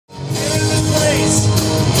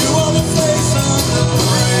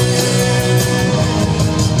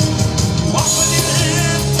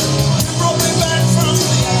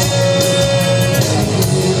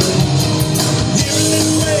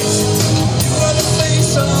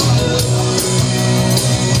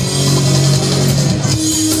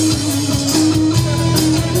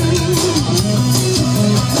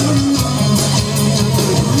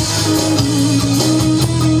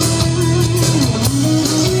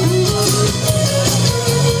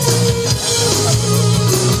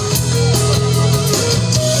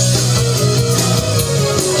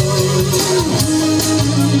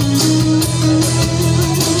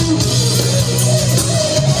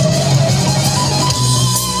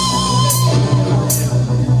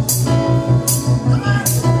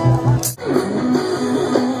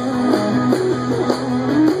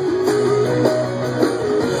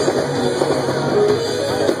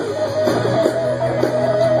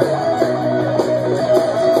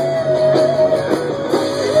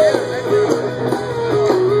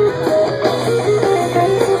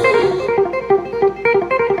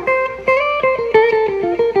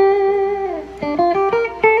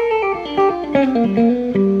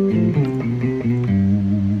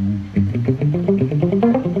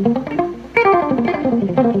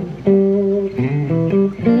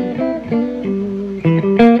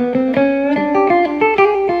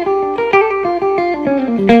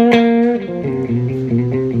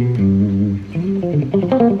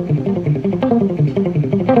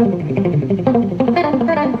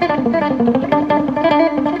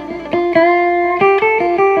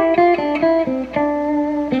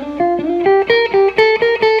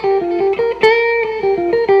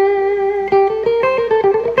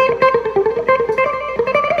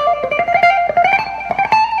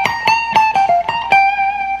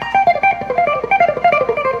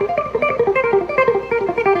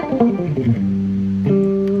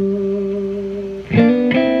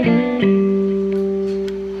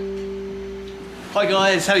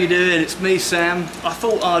guys, how you doing? It's me, Sam. I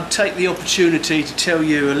thought I'd take the opportunity to tell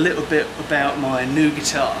you a little bit about my new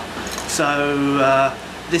guitar. So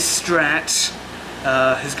this Strat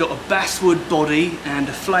has got a basswood body and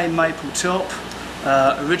a flame maple top.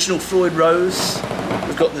 Original Floyd Rose.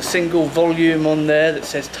 We've got the single volume on there that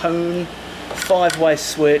says tone, 5-way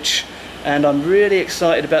switch, and I'm really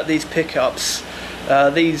excited about these pickups.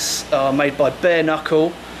 These are made by Bare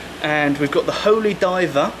Knuckle, and we've got the Holy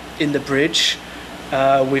Diver in the bridge.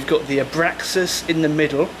 We've got the Abraxas in the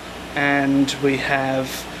middle, and we have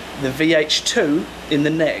the VH2 in the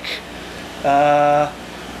neck.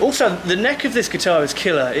 Also, the neck of this guitar is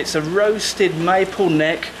killer. It's a roasted maple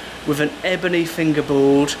neck with an ebony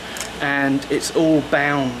fingerboard, and it's all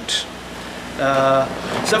bound.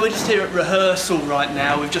 So we're just here at Rehearsal right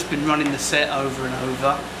now. We've just been running the set over and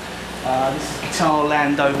over. This is Guitar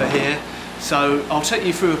Land over here. So I'll take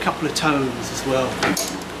you through a couple of tones as well.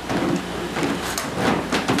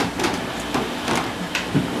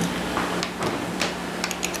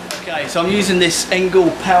 Okay, so I'm using this Engel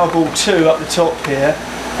Powerball 2 up the top here,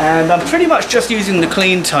 and I'm pretty much just using the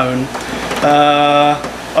clean tone.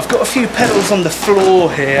 I've got a few pedals on the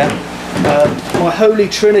floor here. My holy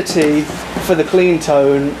trinity for the clean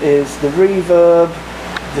tone is the reverb,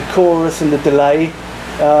 the chorus and the delay.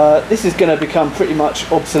 This is going to become pretty much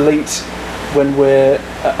obsolete when we're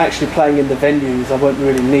actually playing in the venues. I won't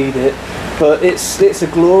really need it, but it's a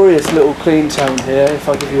glorious little clean tone here. If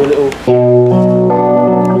I give you a little...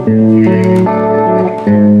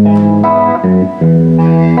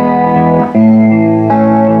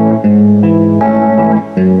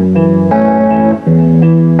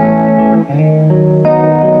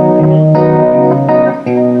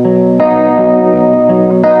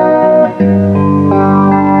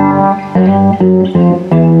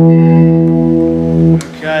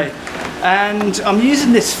 Okay, and I'm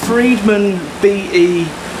using this Friedman BE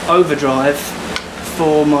overdrive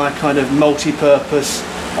for my kind of multi-purpose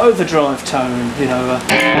overdrive tone, you know.